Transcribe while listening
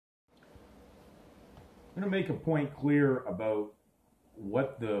I'm going to make a point clear about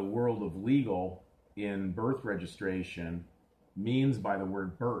what the world of legal in birth registration means by the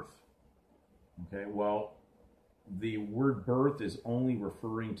word birth. Okay, well, the word birth is only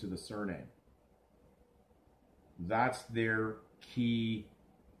referring to the surname. That's their key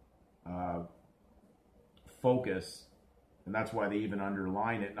focus, and that's why they even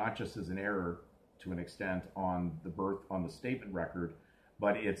underline it, not just as an error to an extent on the birth, on the statement record,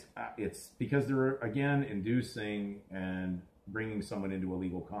 but it's because they're, again, inducing and bringing someone into a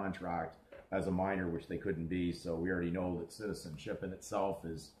legal contract as a minor, which they couldn't be. So we already know that citizenship in itself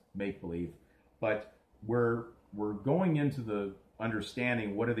is make-believe. But we're going into the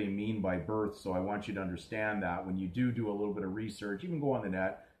understanding what do they mean by birth. So I want you to understand that when you do a little bit of research, even go on the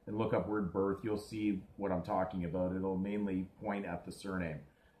net and look up word birth, you'll see what I'm talking about. It'll mainly point at the surname.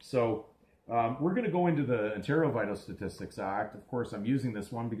 So we're going to go into the Ontario Vital Statistics Act. Of course, I'm using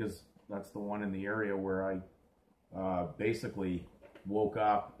this one because that's the one in the area where I basically woke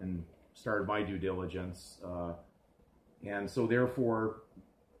up and started my due diligence. And so therefore,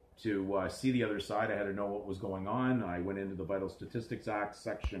 to see the other side, I had to know what was going on. I went into the Vital Statistics Act,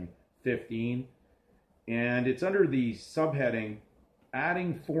 Section 15, and it's under the subheading,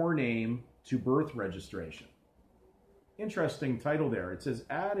 Adding Forename to Birth Registration. Interesting title there. It says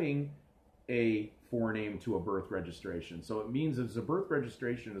adding a forename to a birth registration. So it means that a birth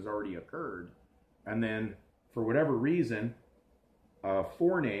registration has already occurred, and then for whatever reason, a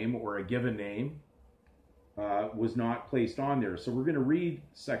forename or a given name was not placed on there. So we're going to read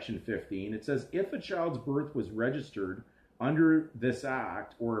Section 15. It says, if a child's birth was registered under this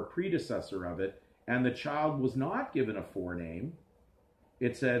act or a predecessor of it, and the child was not given a forename,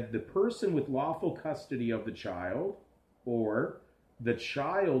 it said the person with lawful custody of the child, or the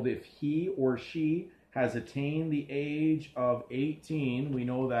child, if he or she has attained the age of 18, we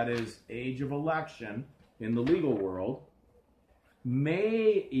know that is age of election in the legal world,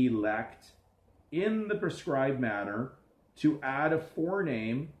 may elect in the prescribed manner to add a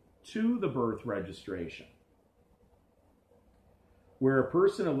forename to the birth registration. Where a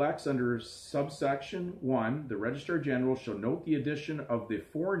person elects under subsection 1, the Registrar General shall note the addition of the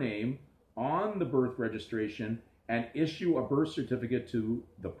forename on the birth registration and issue a birth certificate to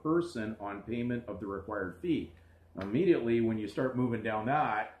the person on payment of the required fee. Immediately, when you start moving down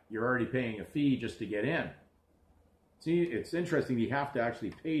that, you're already paying a fee just to get in. See, it's interesting, you have to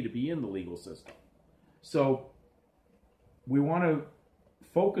actually pay to be in the legal system. So we want to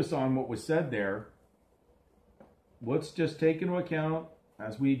focus on what was said there. Let's just take into account,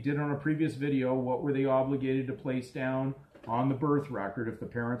 as we did on a previous video, what were they obligated to place down on the birth record if the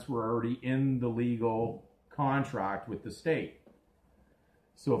parents were already in the legal contract with the state.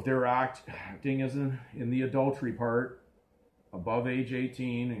 So if they're acting as in the adultery part, above age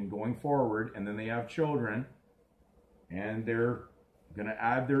 18 and going forward, and then they have children, and they're going to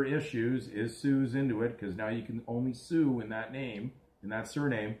add their issues, is sues into it, because now you can only sue in that name, in that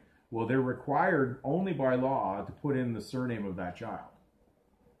surname. Well, they're required only by law to put in the surname of that child.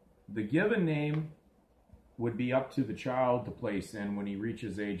 The given name would be up to the child to place in when he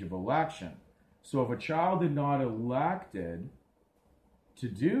reaches age of election. So if a child had not elected to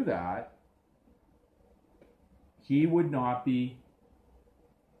do that, he would not be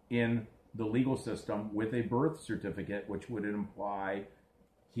in the legal system with a birth certificate, which would imply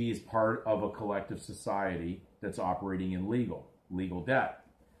he's part of a collective society that's operating in legal debt.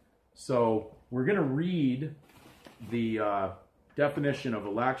 So we're going to read the definition of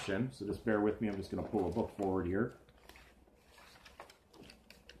election. So just bear with me. I'm just going to pull a book forward here.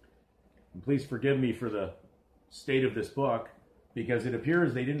 And please forgive me for the state of this book, because it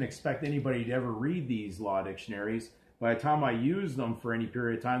appears they didn't expect anybody to ever read these law dictionaries. By the time I use them for any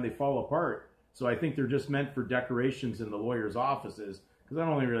period of time, they fall apart. So I think they're just meant for decorations in the lawyers' offices, because I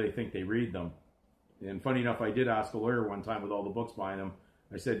don't really think they read them. And funny enough, I did ask a lawyer one time with all the books behind him.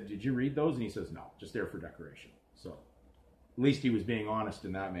 I said, did you read those? And he says, no, just there for decoration. So at least he was being honest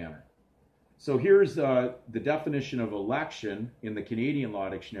in that manner. So here's the definition of election in the Canadian Law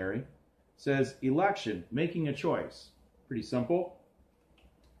Dictionary. It says, election, making a choice. Pretty simple.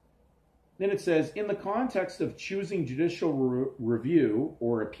 Then it says, in the context of choosing judicial review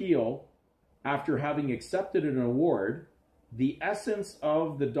or appeal after having accepted an award, the essence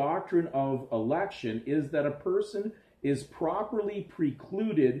of the doctrine of election is that a person is properly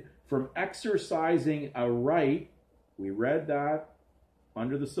precluded from exercising a right. We read that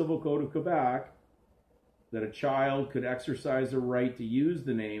under the Civil Code of Quebec, that a child could exercise a right to use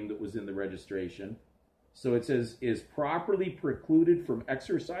the name that was in the registration. So it says, is properly precluded from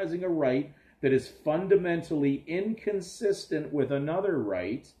exercising a right that is fundamentally inconsistent with another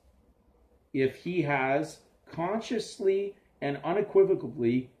right, if he has consciously and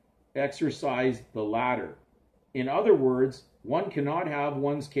unequivocally exercised the latter. In other words, one cannot have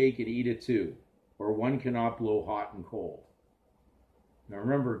one's cake and eat it too, or one cannot blow hot and cold. Now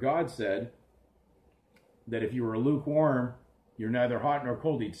remember, God said that if you were lukewarm, you're neither hot nor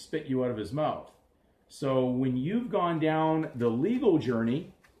cold, he'd spit you out of his mouth. So when you've gone down the legal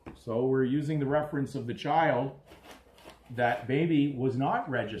journey, so we're using the reference of the child, that baby was not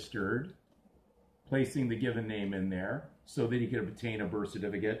registered, placing the given name in there so that he could obtain a birth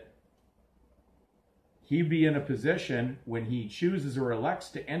certificate. He'd be in a position when he chooses or elects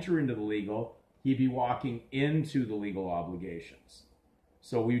to enter into the legal, he'd be walking into the legal obligations.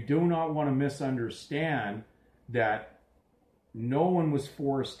 So we do not want to misunderstand that no one was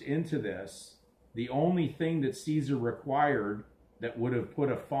forced into this. The only thing that Caesar required that would have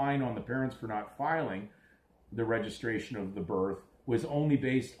put a fine on the parents for not filing the registration of the birth was only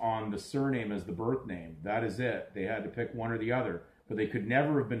based on the surname as the birth name. That is it. They had to pick one or the other, but they could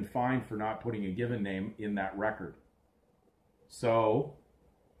never have been fined for not putting a given name in that record. So,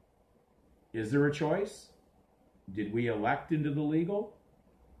 is there a choice? Did we elect into the legal?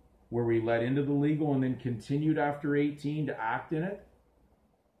 Were we let into the legal and then continued after 18 to act in it?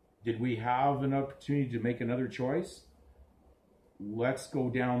 Did we have an opportunity to make another choice? Let's go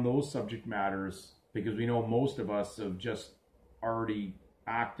down those subject matters, because we know most of us have just already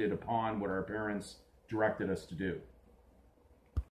acted upon what our parents directed us to do.